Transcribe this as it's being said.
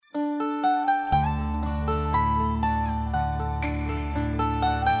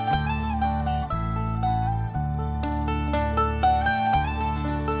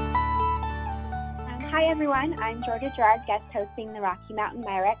everyone. I'm Georgia Gerard, guest hosting the Rocky Mountain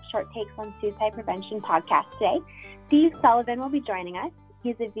MIREC Short Takes on Suicide Prevention podcast today. Steve Sullivan will be joining us.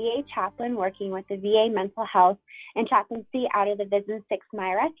 He's a VA chaplain working with the VA Mental Health and Chaplaincy out of the VISN 6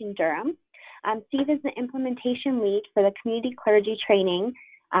 MIREC in Durham. Steve is the implementation lead for the community clergy training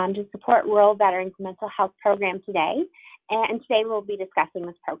to support rural veterans mental health program today. And today we'll be discussing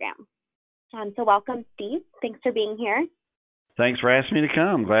this program. So welcome, Steve. Thanks for being here. Thanks for asking me to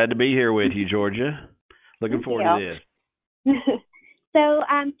come. Glad to be here with you, Georgia. Looking forward to this. So,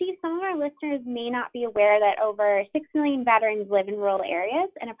 Steve, some of our listeners may not be aware that over 6 million veterans live in rural areas,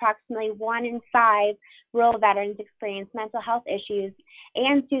 and approximately 1 in 5 rural veterans experience mental health issues,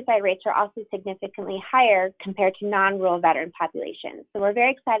 and suicide rates are also significantly higher compared to non-rural veteran populations. So we're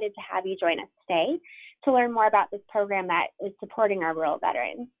very excited to have you join us today to learn more about this program that is supporting our rural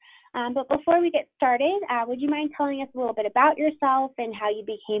veterans. But before we get started, would you mind telling us a little bit about yourself and how you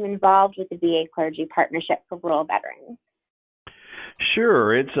became involved with the VA Clergy Partnership for Rural Veterans?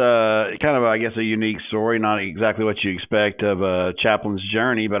 Sure. It's kind of, I guess, a unique story, not exactly what you expect of a chaplain's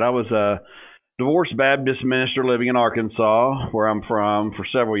journey, but I was a divorced Baptist minister living in Arkansas, where I'm from, for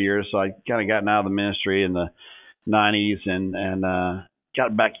several years. So I kind of gotten out of the ministry in the 90s and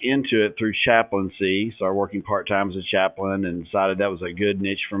got back into it through chaplaincy. Started working part-time as a chaplain and decided that was a good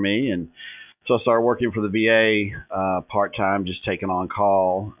niche for me. And so I started working for the VA part-time, just taking on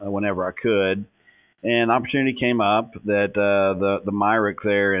call whenever I could. And opportunity came up that the MIREC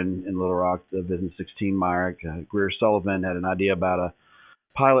there in Little Rock, the VISN 16 MIREC, Greer Sullivan had an idea about a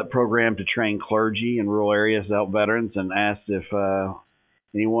pilot program to train clergy in rural areas to help veterans, and asked if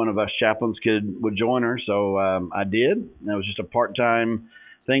any one of us chaplains would join her. So I did. And that was just a part-time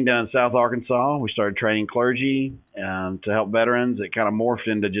thing down in South Arkansas. We started training clergy to help veterans. It kind of morphed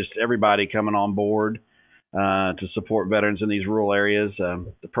into just everybody coming on board to support veterans in these rural areas.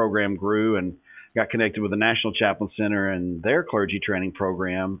 The program grew and got connected with the National Chaplain Center and their clergy training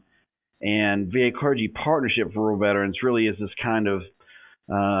program. And VA Clergy Partnership for Rural Veterans really is this kind of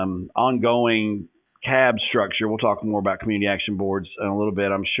ongoing CAB structure. We'll talk more about community action boards in a little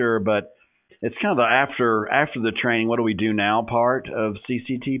bit, I'm sure, but it's kind of the after the training, what do we do now part of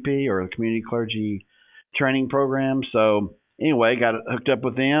CCTP, or the Community Clergy Training Program. So anyway, got hooked up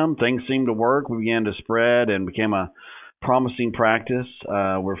with them. Things seemed to work. We began to spread and became a promising practice.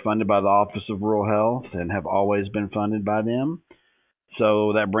 We're funded by the Office of Rural Health and have always been funded by them.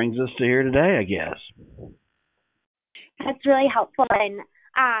 So that brings us to here today, I guess. That's really helpful. And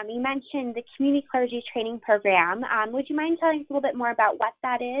you mentioned the Community Clergy Training Program. Would you mind telling us a little bit more about what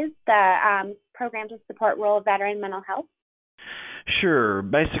that is, the program to support rural veteran mental health? Sure.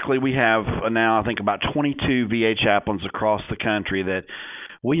 Basically, we have now, I think, about 22 VA chaplains across the country that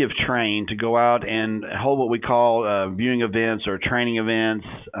we have trained to go out and hold what we call viewing events or training events.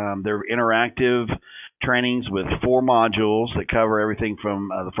 They're interactive trainings with 4 modules that cover everything from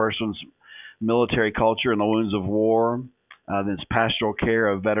the first one's military culture and the wounds of war. Then it's pastoral care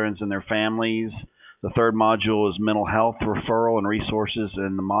of veterans and their families. The third module is mental health referral and resources.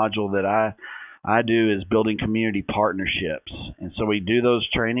 And the module that I do is building community partnerships. And so we do those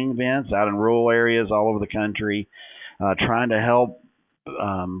training events out in rural areas all over the country, trying to help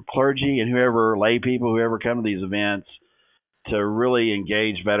clergy and lay people, whoever come to these events, to really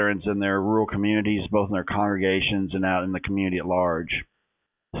engage veterans in their rural communities, both in their congregations and out in the community at large.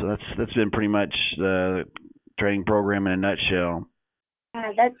 So that's been pretty much the training program in a nutshell.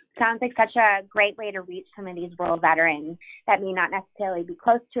 That sounds like such a great way to reach some of these rural veterans that may not necessarily be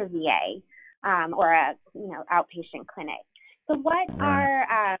close to a VA or a outpatient clinic. So what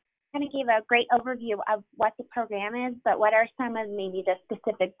are kind of gave a great overview of what the program is, but what are some of maybe the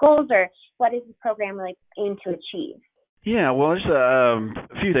specific goals, or what is the program really aim to achieve? Yeah, well, there's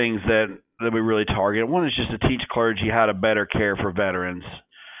a few things that we really target. One is just to teach clergy how to better care for veterans.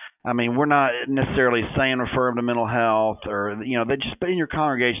 I mean, we're not necessarily saying refer them to mental health or, they just in your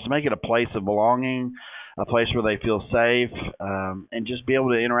congregations, make it a place of belonging, a place where they feel safe, and just be able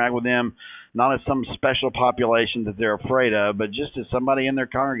to interact with them, not as some special population that they're afraid of, but just as somebody in their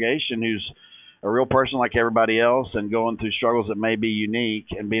congregation who's a real person like everybody else and going through struggles that may be unique,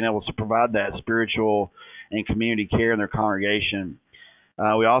 and being able to provide that spiritual and community care in their congregation.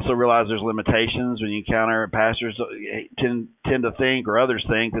 We also realize there's limitations when you encounter pastors tend to think, or others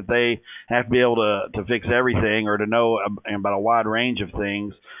think, that they have to be able to fix everything or to know about a wide range of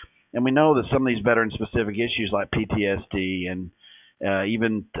things. And we know that some of these veteran-specific issues like PTSD and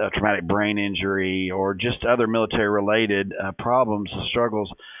even traumatic brain injury or just other military-related problems,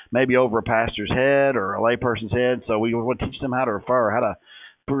 struggles, maybe over a pastor's head or a layperson's head. So we want to teach them how to refer, how to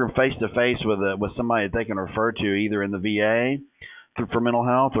put them face-to-face with somebody that they can refer to, either in the VA for mental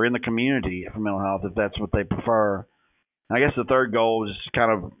health, or in the community for mental health if that's what they prefer. I guess the third goal is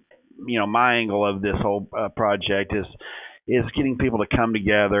kind of, my angle of this whole project is getting people to come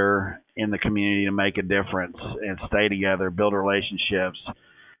together in the community to make a difference and stay together, build relationships,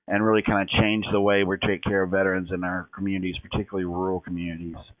 and really kind of change the way we take care of veterans in our communities, particularly rural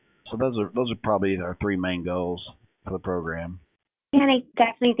communities. So those are probably our three main goals for the program. And I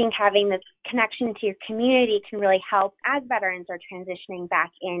definitely think having this connection to your community can really help as veterans are transitioning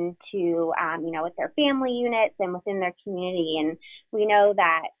back into, with their family units and within their community. And we know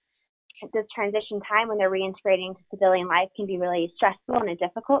that this transition time when they're reintegrating to civilian life can be really stressful and a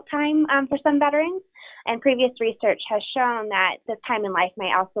difficult time for some veterans. And previous research has shown that this time in life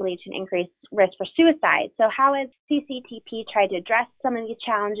may also lead to an increased risk for suicide. So how has CCTP tried to address some of these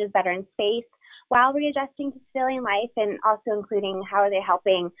challenges veterans face while readjusting to civilian life, and also including how are they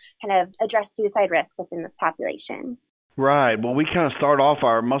helping kind of address suicide risk within this population? Right. Well, we kind of start off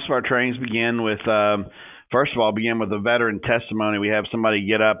most of our trainings begin with, first of all, begin with a veteran testimony. We have somebody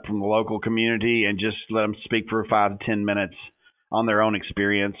get up from the local community and just let them speak for 5 to 10 minutes on their own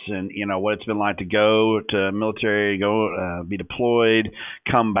experience and, what it's been like to go to military, be deployed,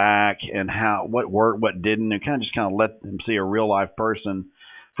 come back, and what worked, what didn't, and kind of let them see a real life person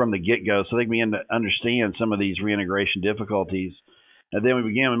from the get-go so they can begin to understand some of these reintegration difficulties. And then we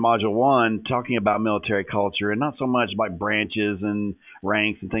begin in Module 1 talking about military culture, and not so much like branches and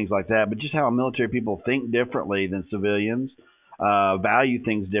ranks and things like that, but just how military people think differently than civilians, value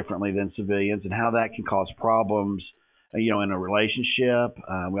things differently than civilians, and how that can cause problems, in a relationship.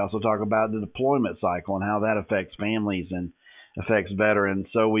 We also talk about the deployment cycle and how that affects families and affects veterans.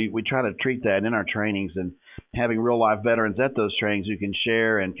 So we try to treat that in our trainings, and having real life veterans at those trainings who can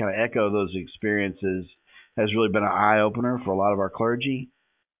share and kind of echo those experiences has really been an eye opener for a lot of our clergy.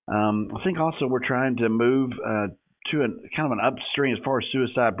 I think also we're trying to move to kind of an upstream as far as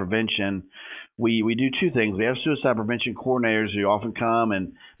suicide prevention. We do two things. We have suicide prevention coordinators who often come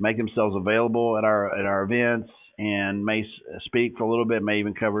and make themselves available at our events and may speak for a little bit, may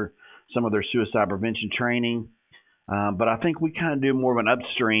even cover some of their suicide prevention training. But I think we kind of do more of an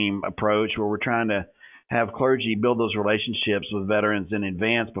upstream approach where we're trying to have clergy build those relationships with veterans in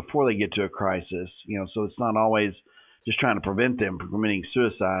advance before they get to a crisis. So it's not always just trying to prevent them from committing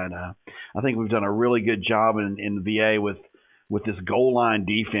suicide. I think we've done a really good job in the VA with this goal line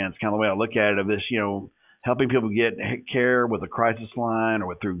defense, kind of the way I look at it, of this, helping people get care with a crisis line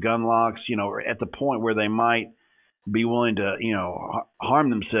or through gun locks, or at the point where they might be willing to, harm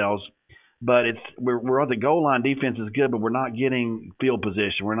themselves. But we're at the goal line. Defense is good, but we're not getting field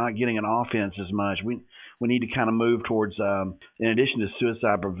position. We're not getting an offense as much. We need to kind of move towards, in addition to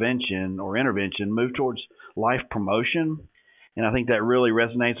suicide prevention or intervention, move towards life promotion. And I think that really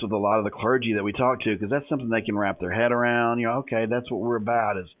resonates with a lot of the clergy that we talk to, because that's something they can wrap their head around. Okay, that's what we're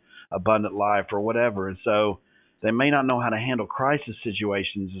about, is abundant life or whatever. And so they may not know how to handle crisis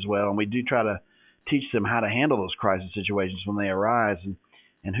situations as well. And we do try to teach them how to handle those crisis situations when they arise,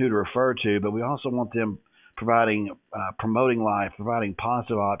 and who to refer to, but we also want them promoting life, providing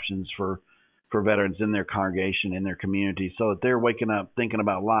positive options for veterans in their congregation, in their community, so that they're waking up thinking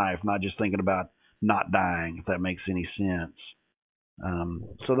about life, not just thinking about not dying, if that makes any sense.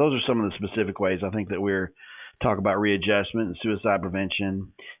 So those are some of the specific ways I think that we're talk about readjustment and suicide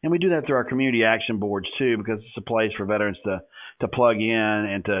prevention. And we do that through our community action boards too, because it's a place for veterans to plug in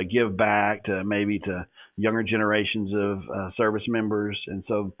and to give back to maybe to younger generations of service members. And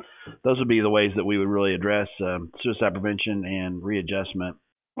so those would be the ways that we would really address suicide prevention and readjustment.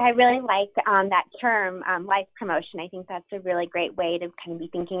 I really like that term, life promotion. I think that's a really great way to kind of be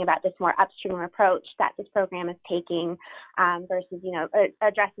thinking about this more upstream approach that this program is taking versus,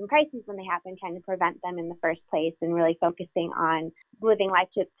 addressing crises when they happen, trying to prevent them in the first place, and really focusing on living life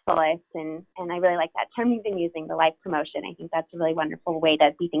to its fullest. And I really like that term you've been using, the life promotion. I think that's a really wonderful way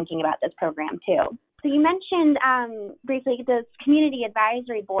to be thinking about this program too. So you mentioned briefly those community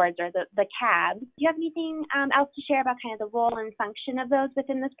advisory boards, or the CABs. Do you have anything else to share about kind of the role and function of those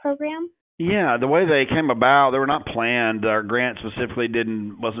within this program? Yeah, the way they came about, they were not planned. Our grant specifically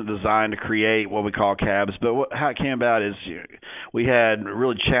wasn't designed to create what we call CABs, but how it came about is we had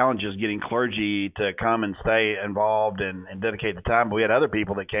really challenges getting clergy to come and stay involved and dedicate the time. But we had other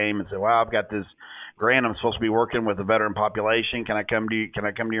people that came and said, "Wow, I've got this grant. I'm supposed to be working with the veteran population. Can I come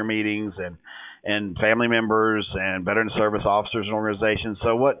to your meetings?" And family members and veteran service officers and organizations.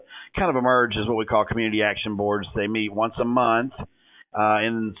 So what kind of emerged is what we call community action boards. They meet once a month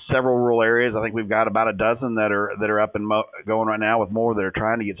in several rural areas. I think we've got about a dozen that are up and going right now, with more that are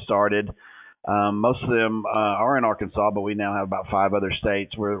trying to get started. Most of them are in Arkansas, but we now have about 5 other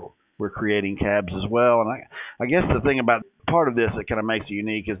states where we're creating cabs as well. And I guess the thing about part of this that kind of makes it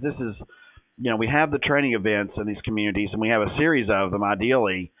unique is this is, we have the training events in these communities, and we have a series of them.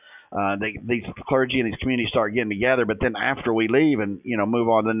 Ideally, these clergy and these communities start getting together, but then after we leave and move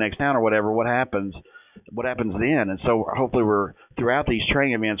on to the next town or whatever, what happens then? And so hopefully we're throughout these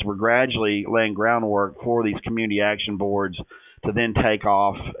training events, we're gradually laying groundwork for these community action boards to then take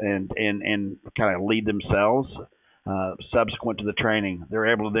off and kind of lead themselves subsequent to the training.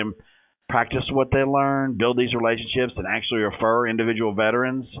 They're able to then practice what they learn, build these relationships, and actually refer individual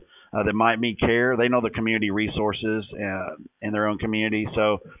veterans that might need care. They know the community resources in their own community.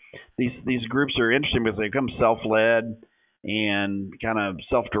 So these groups are interesting because they become self-led and kind of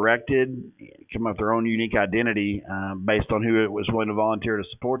self-directed, come up with their own unique identity based on who was willing to volunteer to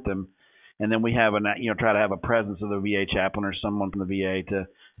support them. And then we have try to have a presence of the VA chaplain or someone from the VA to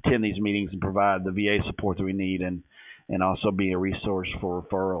attend these meetings and provide the VA support that we need, and also be a resource for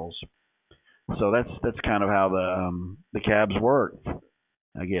referrals. So that's kind of how the cabs work,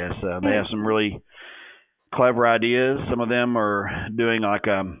 I guess. They have some really clever ideas. Some of them are doing like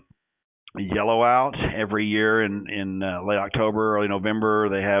a yellow out every year in late October, early November.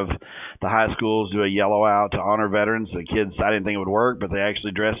 They have the high schools do a yellow out to honor veterans. The kids, I didn't think it would work, but they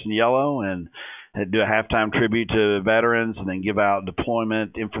actually dress in yellow and do a halftime tribute to veterans, and then give out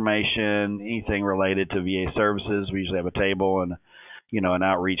deployment information, anything related to VA services. We usually have a table and an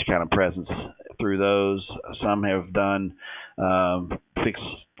outreach kind of presence through those. Some have done fixed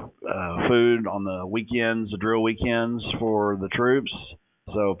food on the weekends, the drill weekends for the troops.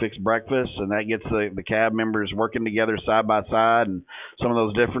 So fixed breakfast, and that gets the cab members working together side by side, and some of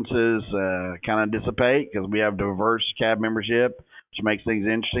those differences kind of dissipate because we have diverse cab membership, which makes things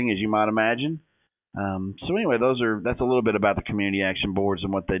interesting, as you might imagine. So anyway, that's a little bit about the community action boards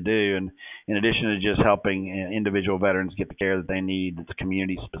and what they do, and in addition to just helping individual veterans get the care that they need that's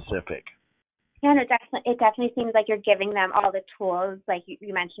community specific. Yeah, no, it definitely seems like you're giving them all the tools. Like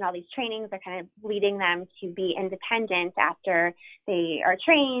you mentioned, all these trainings are kind of leading them to be independent after they are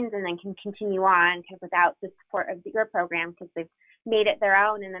trained, and then can continue on kind of without the support of your program because they've made it their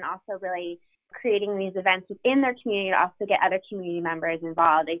own, and then also really creating these events within their community to also get other community members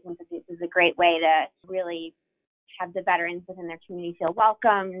involved. I think that this is a great way to really have the veterans within their community feel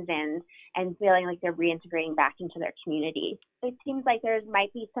welcomed and feeling like they're reintegrating back into their community. It seems like there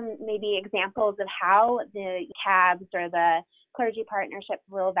might be some maybe examples of how the CABs or the clergy partnership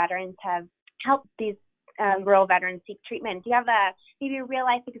rural veterans have helped these rural veterans seek treatment. Do you have maybe a real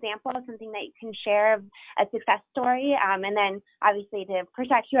life example of something that you can share of a success story? And then obviously to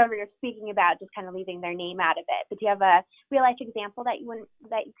protect whoever you're speaking about, just kind of leaving their name out of it. But do you have a real life example that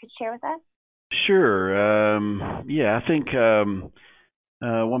you could share with us? Sure. I think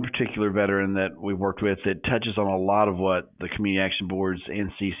one particular veteran that we've worked with that touches on a lot of what the Community Action Boards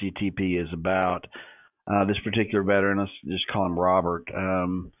and CCTP is about. This particular veteran, let's just call him Robert.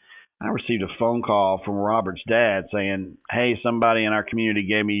 I received a phone call from Robert's dad saying, "Hey, somebody in our community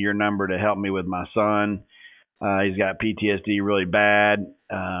gave me your number to help me with my son. He's got PTSD really bad.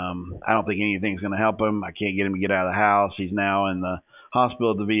 I don't think anything's going to help him. I can't get him to get out of the house. He's now in the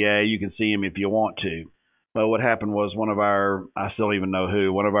hospital at the VA. You can see him if you want to." But what happened was I still don't even know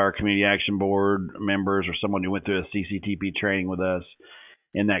who, one of our Community Action Board members or someone who went through a CCTP training with us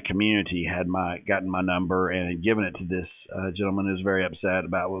in that community had gotten my number and had given it to this gentleman who was very upset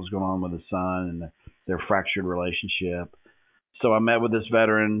about what was going on with his son and their fractured relationship. So I met with this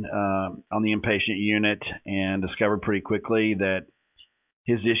veteran on the inpatient unit and discovered pretty quickly that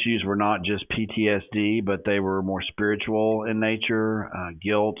his issues were not just PTSD, but they were more spiritual in nature,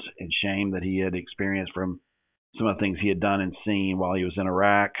 guilt and shame that he had experienced from some of the things he had done and seen while he was in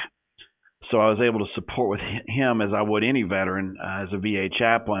Iraq. So I was able to support with him as I would any veteran as a VA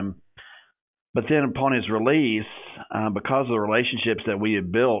chaplain. But then upon his release, because of the relationships that we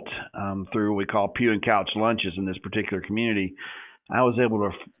had built through what we call pew and couch lunches in this particular community, I was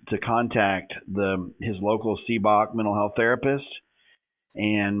able to contact his local CBOC mental health therapist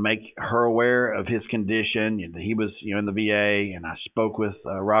and make her aware of his condition. He was in the VA, and I spoke with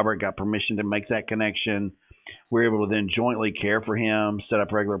Robert, got permission to make that connection. We were able to then jointly care for him, set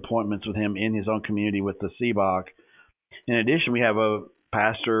up regular appointments with him in his own community with the CBOC. In addition, we have a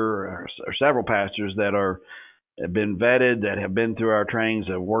pastor or several pastors that have been vetted, that have been through our trainings,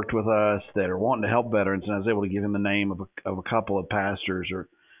 that have worked with us, that are wanting to help veterans. And I was able to give him the name of a couple of pastors, or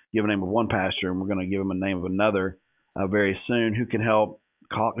give a name of one pastor, and we're going to give him a name of another very soon, who can help,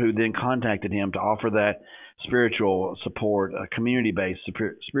 who then contacted him to offer that spiritual support, community-based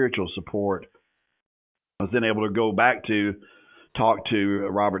spiritual support. I was then able to go back to talk to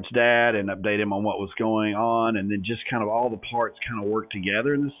Robert's dad and update him on what was going on, and then just kind of all the parts kind of work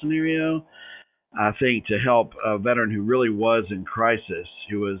together in this scenario. I think to help a veteran who really was in crisis,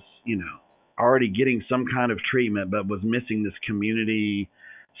 who was, already getting some kind of treatment, but was missing this community,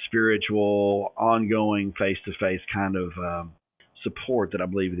 spiritual, ongoing, face-to-face kind of support that I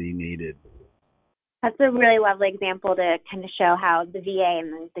believe that he needed. That's a really lovely example to kind of show how the VA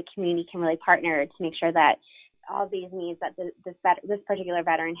and the community can really partner to make sure that all these needs that this particular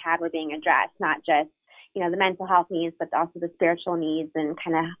veteran had were being addressed, not just the mental health needs, but also the spiritual needs, and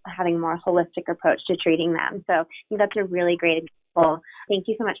kind of having a more holistic approach to treating them. So I think that's a really great example. Thank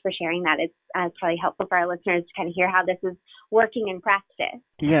you so much for sharing that. It's probably helpful for our listeners to kind of hear how this is working in practice.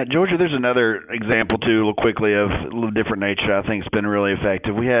 Yeah, Georgia, there's another example too, real quickly, of a little different nature. I think it's been really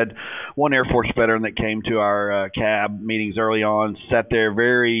effective. We had one Air Force veteran that came to our CAB meetings early on, sat there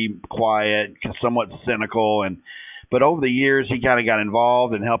very quiet, somewhat cynical, but over the years he kind of got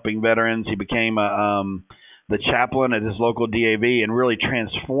involved in helping veterans. He became the chaplain at his local DAV and really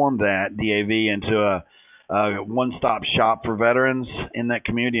transformed that DAV into a one-stop shop for veterans in that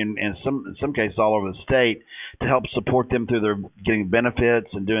community, and in some cases all over the state, to help support them through their getting benefits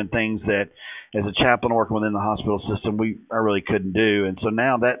and doing things that, as a chaplain working within the hospital system, I really couldn't do. And so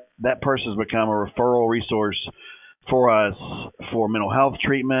now that person has become a referral resource for us for mental health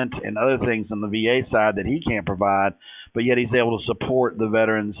treatment and other things on the VA side that he can't provide, but yet he's able to support the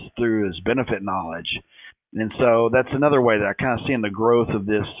veterans through his benefit knowledge. And so that's another way that I kind of see in the growth of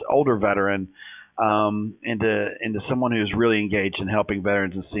this older veteran into someone who's really engaged in helping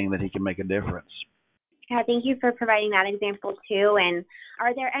veterans and seeing that he can make a difference. Yeah, thank you for providing that example too. And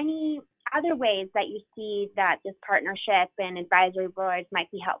are there any other ways that you see that this partnership and advisory boards might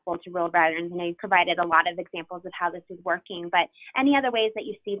be helpful to rural veterans? I know you provided a lot of examples of how this is working, but any other ways that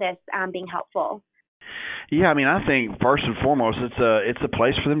you see this being helpful? Yeah, I think first and foremost, it's a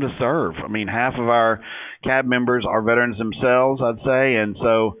place for them to serve. Half of our CAB members are veterans themselves, I'd say, and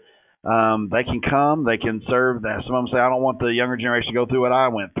so they can come, they can serve. That some of them say, I don't want the younger generation to go through what I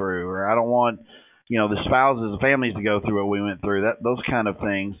went through, or I don't want the spouses, the families to go through what we went through. Those kind of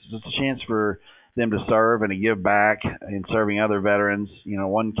things. It's a chance for them to serve and to give back in serving other veterans.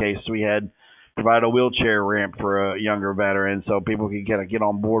 One case we had provided a wheelchair ramp for a younger veteran, so people could get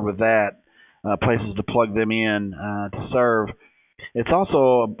on board with that. Places to plug them in to serve. It's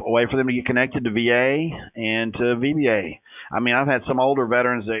also a way for them to get connected to VA and to VBA. I've had some older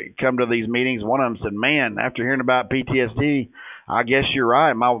veterans that come to these meetings. One of them said, man, after hearing about PTSD, I guess you're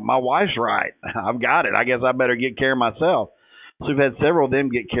right. My wife's right. I've got it. I guess I better get care of myself. So we've had several of them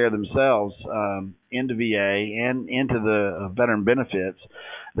get care of themselves into VA and into the veteran benefits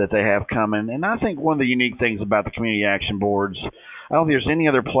that they have coming. And I think one of the unique things about the community action boards, I don't think there's any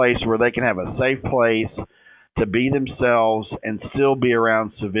other place where they can have a safe place to be themselves and still be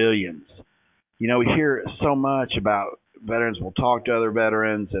around civilians. We hear so much about veterans. We'll talk to other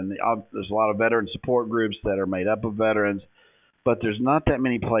veterans, and there's a lot of veteran support groups that are made up of veterans, but there's not that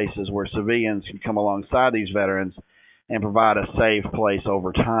many places where civilians can come alongside these veterans and provide a safe place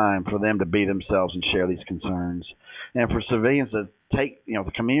over time for them to be themselves and share these concerns. And for civilians to take,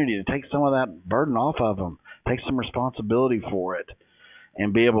 the community to take some of that burden off of them, take some responsibility for it,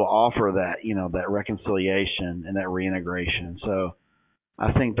 and be able to offer that, that reconciliation and that reintegration. So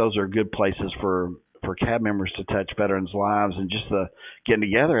I think those are good places for CAB members to touch veterans' lives, and just the getting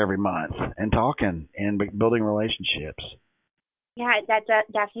together every month and talking and building relationships. Yeah, that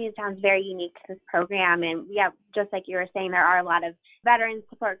definitely sounds very unique to this program. And yeah, just like you were saying, there are a lot of veteran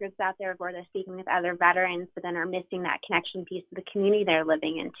support groups out there where they're speaking with other veterans, but then are missing that connection piece to the community they're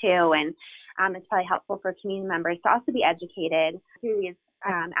living in too. And it's probably helpful for community members to also be educated through these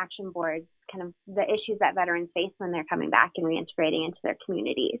action boards, kind of the issues that veterans face when they're coming back and reintegrating into their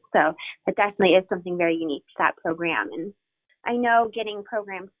communities. So it definitely is something very unique to that program. And I know getting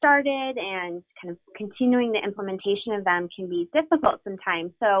programs started and kind of continuing the implementation of them can be difficult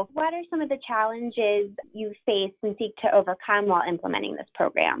sometimes. So what are some of the challenges you face and seek to overcome while implementing this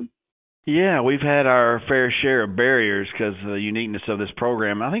program? Yeah, we've had our fair share of barriers because of the uniqueness of this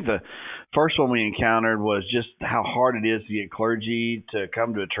program. I think the first one we encountered was just how hard it is to get clergy to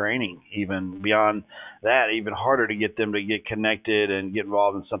come to a training. Even beyond that, even harder to get them to get connected and get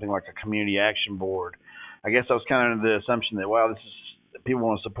involved in something like a community action board. I guess I was kind of under the assumption that, wow, people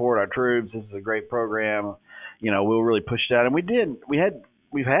want to support our troops. This is a great program. We'll really push it out. And we did.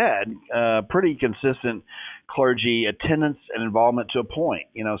 We've had pretty consistent clergy attendance and involvement to a point.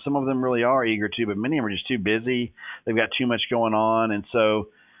 Some of them really are eager to, but many of them are just too busy. They've got too much going on. And so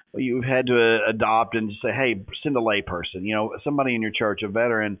you've had to adopt and just say, hey, send a lay person, somebody in your church, a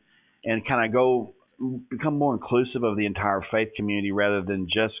veteran, and kind of go become more inclusive of the entire faith community rather than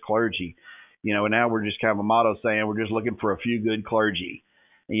just clergy. Now we're just kind of a motto saying we're just looking for a few good clergy.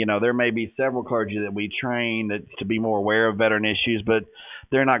 There may be several clergy that we train to be more aware of veteran issues, but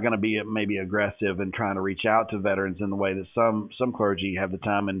they're not going to be maybe aggressive in trying to reach out to veterans in the way that some clergy have the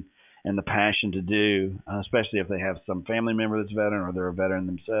time and the passion to do, especially if they have some family member that's a veteran or they're a veteran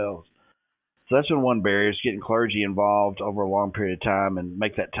themselves. So that's been one barrier, is getting clergy involved over a long period of time and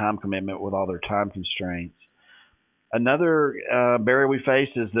make that time commitment with all their time constraints. Another barrier we face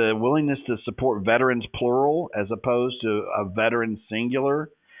is the willingness to support veterans plural as opposed to a veteran singular.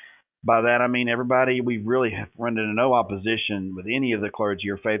 By that I mean we've really run into no opposition with any of the clergy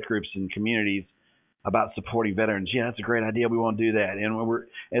or faith groups and communities about supporting veterans. Yeah, that's a great idea. We want to do that. And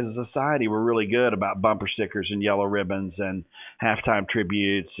as a society, we're really good about bumper stickers and yellow ribbons and halftime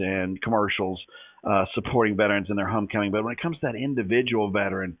tributes and commercials supporting veterans in their homecoming. But when it comes to that individual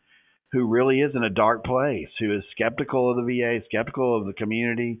veteran who really is in a dark place, who is skeptical of the VA, skeptical of the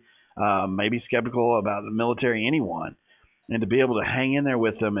community, maybe skeptical about the military, anyone, and to be able to hang in there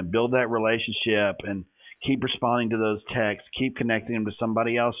with them and build that relationship and keep responding to those texts, keep connecting them to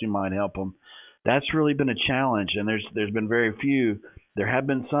somebody else who might help them, that's really been a challenge. And there's been very few. There have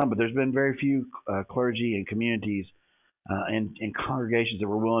been some, but there's been very few clergy and communities and congregations that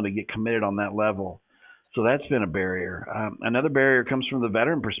were willing to get committed on that level. So that's been a barrier. Another barrier comes from the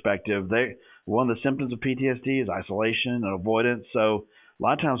veteran perspective. One of the symptoms of PTSD is isolation and avoidance. So a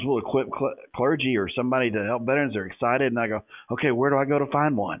lot of times we'll equip clergy or somebody to help veterans. They're excited, and I go, okay, where do I go to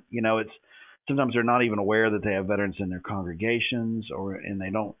find one? It's sometimes they're not even aware that they have veterans in their congregations, and they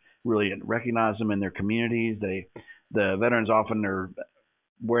don't really recognize them in their communities. The veterans often are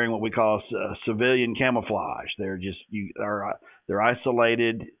wearing what we call civilian camouflage. They're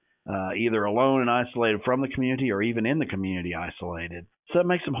isolated, either alone and isolated from the community, or even in the community isolated. So it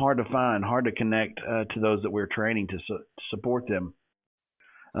makes them hard to find, hard to connect to those that we're training to support them.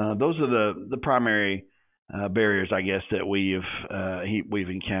 Those are the primary barriers, I guess, that we've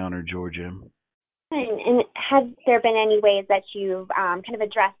encountered, Georgia. And have there been any ways that you've kind of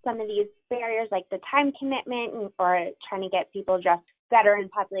addressed some of these barriers, like the time commitment, or trying to get people addressed veteran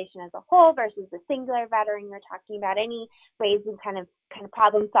population as a whole versus the singular veteran you're talking about? Any ways you've kind of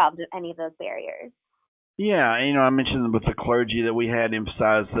problem solved any of those barriers? Yeah, I mentioned with the clergy that we had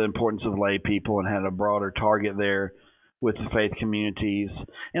emphasized the importance of lay people and had a broader target there with the faith communities.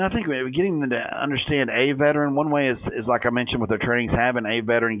 And I think getting them to understand a veteran, one way is like I mentioned with their trainings, having a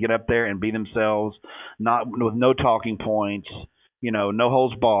veteran get up there and be themselves, not with no talking points, no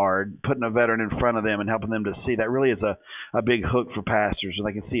holds barred, putting a veteran in front of them and helping them to see. That really is a big hook for pastors, so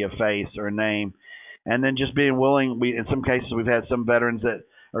they can see a face or a name. And then just being willing, in some cases we've had some veterans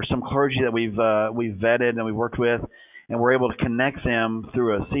or some clergy that we've vetted and we've worked with, and we're able to connect them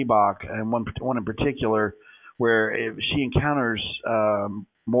through a CBOC, and one in particular, where if she encounters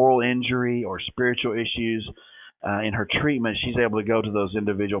moral injury or spiritual issues in her treatment, she's able to go to those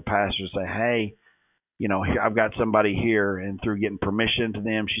individual pastors and say, hey, I've got somebody here, and through getting permission to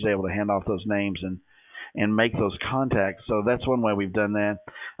them, she's able to hand off those names and make those contacts. So that's one way we've done that.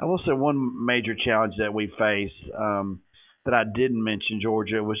 I will say one major challenge that we face that I didn't mention,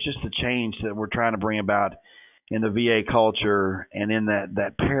 Georgia, was just the change that we're trying to bring about in the VA culture and in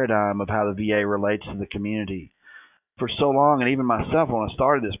that paradigm of how the VA relates to the community. For so long, and even myself when I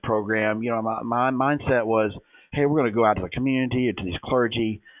started this program, my mindset was, hey, we're going to go out to the community or to these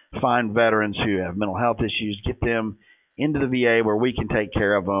clergy, find veterans who have mental health issues, get them into the VA where we can take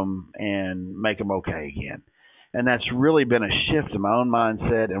care of them and make them okay again. And that's really been a shift in my own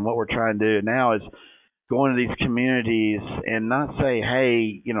mindset. And what we're trying to do now is go into these communities and not say,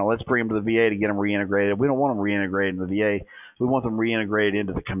 hey, let's bring them to the VA to get them reintegrated. We don't want them reintegrated in the VA. We want them reintegrated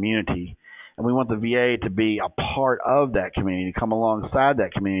into the community. And we want the VA to be a part of that community, come alongside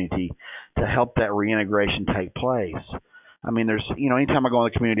that community to help that reintegration take place. I mean, there's, anytime I go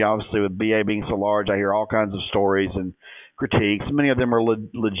in the community, obviously with VA being so large, I hear all kinds of stories and critiques. Many of them are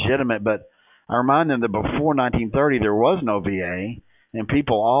legitimate, but I remind them that before 1930, there was no VA, and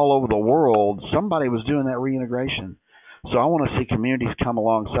people all over the world, somebody was doing that reintegration. So I want to see communities come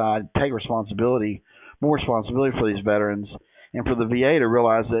alongside, take more responsibility for these veterans, and for the VA to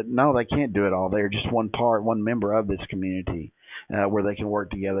realize that, no, they can't do it all. They're just one member of this community where they can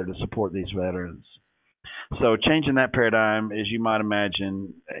work together to support these veterans. So changing that paradigm, as you might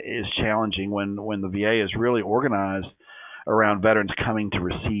imagine, is challenging when the VA is really organized around veterans coming to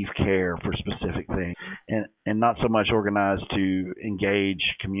receive care for specific things, and not so much organized to engage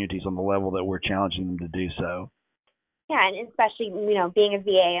communities on the level that we're challenging them to do so. Yeah, and especially, being a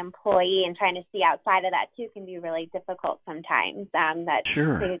VA employee and trying to see outside of that too can be really difficult sometimes. That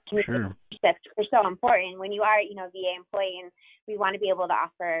Sure, the community sure. shifts are so important when you are, a VA employee, and we want to be able to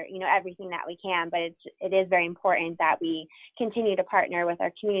offer, everything that we can. But it is very important that we continue to partner with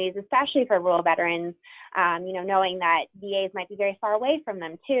our communities, especially for rural veterans. Knowing that VAs might be very far away from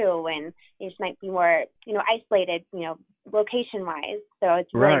them too, and they just might be more, isolated, location wise. So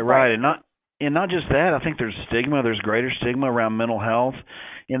it's really Right, important. and not just that. I think there's stigma. There's greater stigma around mental health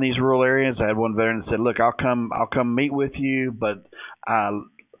in these rural areas. I had one veteran that said, "Look, I'll come meet with you, but I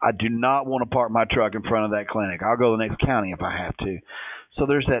do not want to park my truck in front of that clinic. I'll go to the next county if I have to." So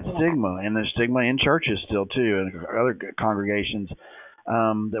there's that stigma, and there's stigma in churches still too, and other congregations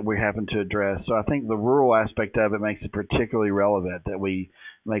that we're having to address. So I think the rural aspect of it makes it particularly relevant that we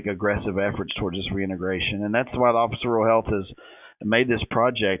make aggressive efforts towards this reintegration, and that's why the Office of Rural Health has made this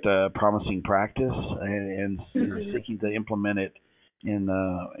project a promising practice and seeking to implement it in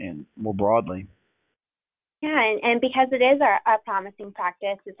more broadly. Yeah, and because it is a promising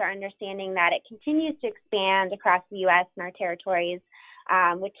practice, it's our understanding that it continues to expand across the U.S. and our territories,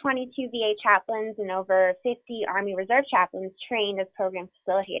 with 22 VA chaplains and over 50 Army Reserve chaplains trained as program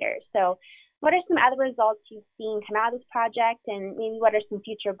facilitators. So what are some other results you've seen come out of this project, and maybe what are some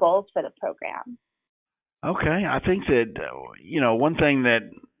future goals for the program? Okay, I think that one thing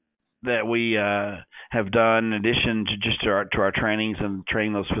that we have done in addition to just to our trainings and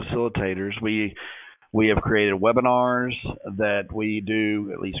training those facilitators, we have created webinars that we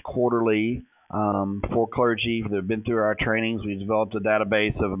do at least quarterly for clergy that have been through our trainings. We've developed a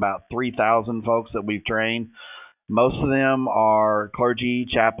database of about 3,000 folks that we've trained. Most of them are clergy,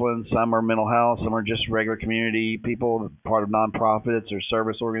 chaplains, some are mental health, some are just regular community people, part of nonprofits or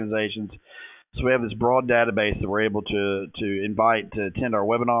service organizations. So we have this broad database that we're able to invite to attend our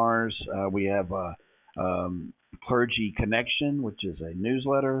webinars. We have Clergy Connection, which is a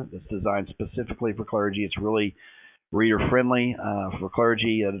newsletter that's designed specifically for clergy. It's really reader-friendly for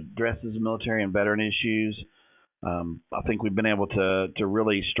clergy. It addresses military and veteran issues. I think we've been able to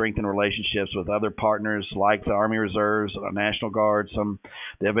really strengthen relationships with other partners like the Army Reserves, National Guard,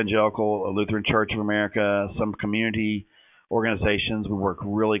 the Evangelical Lutheran Church of America, some community organizations. We work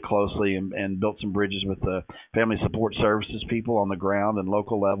really closely and built some bridges with the Family Support Services people on the ground and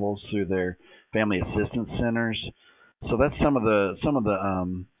local levels through their family assistance centers. So that's some of the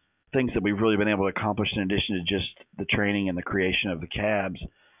things that we've really been able to accomplish in addition to just the training and the creation of the CABs.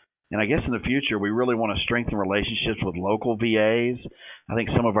 And I guess in the future, we really want to strengthen relationships with local VAs. I think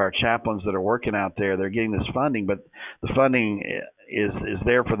some of our chaplains that are working out there, they're getting this funding, but the funding is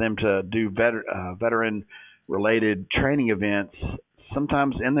there for them to do veteran-related training events,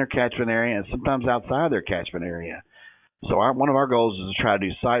 sometimes in their catchment area and sometimes outside their catchment area. So one of our goals is to try to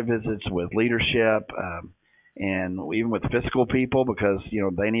do site visits with leadership and even with fiscal people, because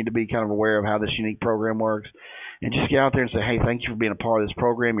they need to be kind of aware of how this unique program works, and just get out there and say, "Hey, thank you for being a part of this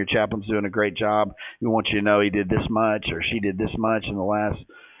program. Your chaplain's doing a great job. We want you to know he did this much or she did this much in the last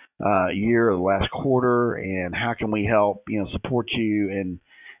year or the last quarter, and how can we help support you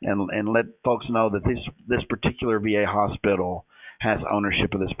and let folks know that this particular VA hospital has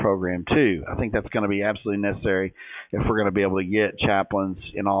ownership of this program too." I think that's going to be absolutely necessary if we're going to be able to get chaplains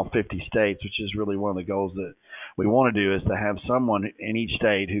in all 50 states, which is really one of the goals that we want to do, is to have someone in each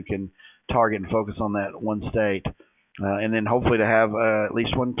state who can target and focus on that one state, and then hopefully to have at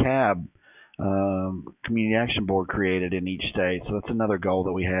least one CAB, Community Action Board, created in each state. So that's another goal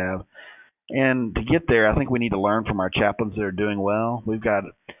that we have. And to get there, I think we need to learn from our chaplains that are doing well. We've got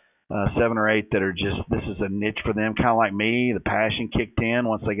 7 or 8 that are just, this is a niche for them, kind of like me. The passion kicked in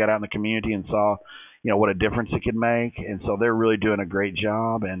once they got out in the community and saw, what a difference it could make. And so they're really doing a great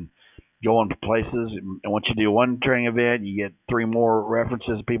job and going to places. And once you do one training event, you get 3 more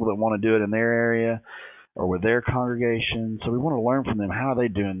references of people that want to do it in their area or with their congregation. So we want to learn from them, how are they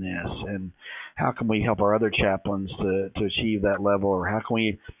doing this, and how can we help our other chaplains to achieve that level, or how can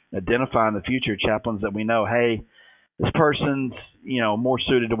we identify in the future chaplains that we know, hey, this person's more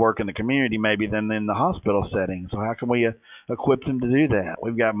suited to work in the community maybe than in the hospital setting. So how can we equip them to do that?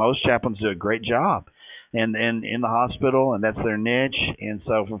 We've got most chaplains do a great job and in the hospital, and that's their niche. And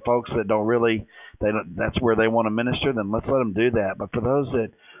so for folks that that's where they want to minister, then let's let them do that. But for those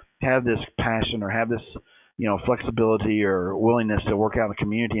that have this passion or have this flexibility or willingness to work out in the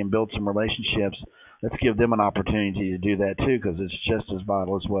community and build some relationships, let's give them an opportunity to do that too, because it's just as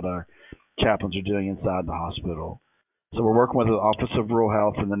vital as what our chaplains are doing inside the hospital. So we're working with the Office of Rural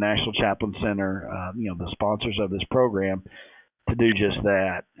Health and the National Chaplain Center, the sponsors of this program, to do just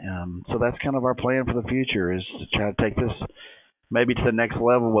that. So that's kind of our plan for the future, is to try to take this maybe to the next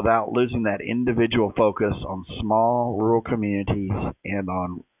level without losing that individual focus on small rural communities and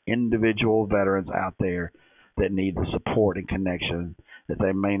on individual veterans out there that need the support and connection that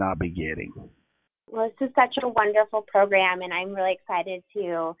they may not be getting. Well, this is such a wonderful program, and I'm really excited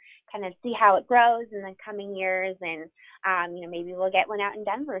to kind of see how it grows in the coming years, and maybe we'll get one out in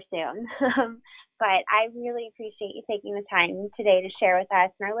Denver soon. But I really appreciate you taking the time today to share with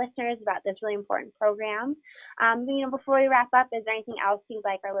us and our listeners about this really important program. Before we wrap up, is there anything else you'd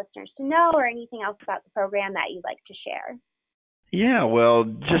like our listeners to know, or anything else about the program that you'd like to share? Yeah, well,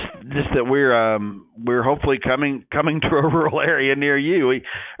 just that we're hopefully coming to a rural area near you,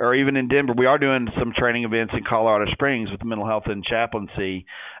 or even in Denver. We are doing some training events in Colorado Springs with mental health and chaplaincy,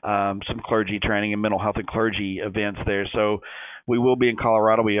 some clergy training and mental health and clergy events there. So we will be in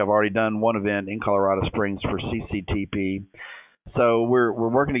Colorado. We have already done one event in Colorado Springs for CCTP. So we're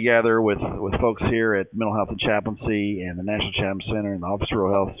working together with folks here at Mental Health and Chaplaincy and the National Chaplain Center and the Office of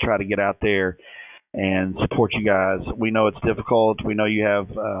Rural Health to try to get out there and support you guys. We know it's difficult. We know you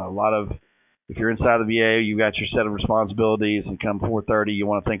have a lot of, if you're inside the VA, you've got your set of responsibilities, and come 4:30, you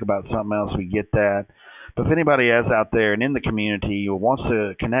want to think about something else. We get that. But if anybody is out there and in the community who wants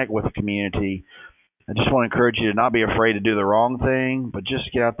to connect with the community, I just want to encourage you to not be afraid to do the wrong thing, but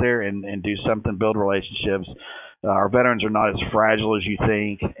just get out there and do something, build relationships. Our veterans are not as fragile as you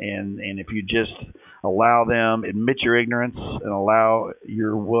think, and if you just allow them, admit your ignorance, and allow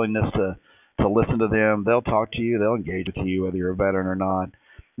your willingness to listen to them, they'll talk to you, they'll engage with you, whether you're a veteran or not,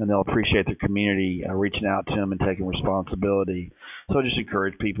 and they'll appreciate their community reaching out to them and taking responsibility. So I just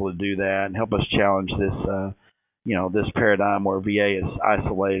encourage people to do that and help us challenge this, this paradigm where VA is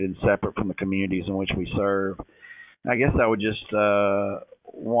isolated and separate from the communities in which we serve. I guess I would just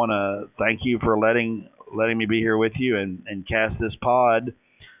want to thank you for letting me be here with you and cast this pod.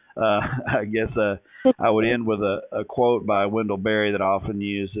 I guess I would end with a quote by Wendell Berry that I often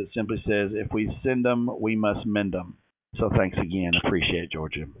use that simply says, "If we send them, we must mend them." So thanks again. Appreciate it,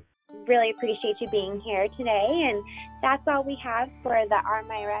 Georgia. Really appreciate you being here today. And that's all we have for the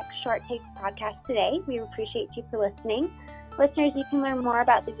RMIREC Short Takes podcast today. We appreciate you for listening. Listeners, you can learn more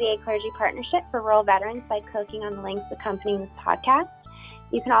about the VA Clergy Partnership for Rural Veterans by clicking on the links accompanying this podcast.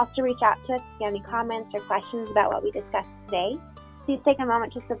 You can also reach out to us if you have any comments or questions about what we discussed today. Please take a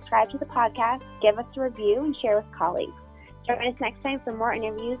moment to subscribe to the podcast, give us a review, and share with colleagues. Join us next time for more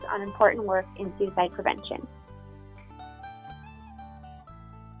interviews on important work in suicide prevention.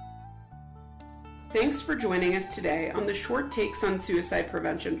 Thanks for joining us today on the Short Takes on Suicide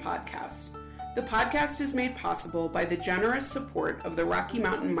Prevention podcast. The podcast is made possible by the generous support of the Rocky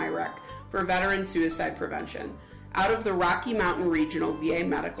Mountain MIREC for veteran suicide prevention out of the Rocky Mountain Regional VA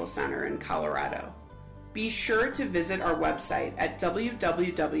Medical Center in Colorado. Be sure to visit our website at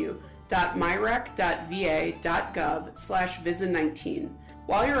www.mirec.va.gov/VISIN19.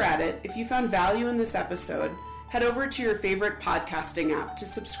 While you're at it, if you found value in this episode, head over to your favorite podcasting app to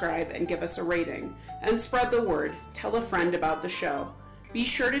subscribe and give us a rating. And spread the word. Tell a friend about the show. Be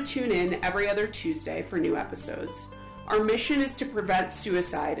sure to tune in every other Tuesday for new episodes. Our mission is to prevent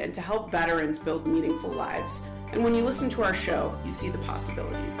suicide and to help veterans build meaningful lives. And when you listen to our show, you see the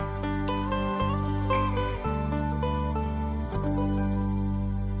possibilities.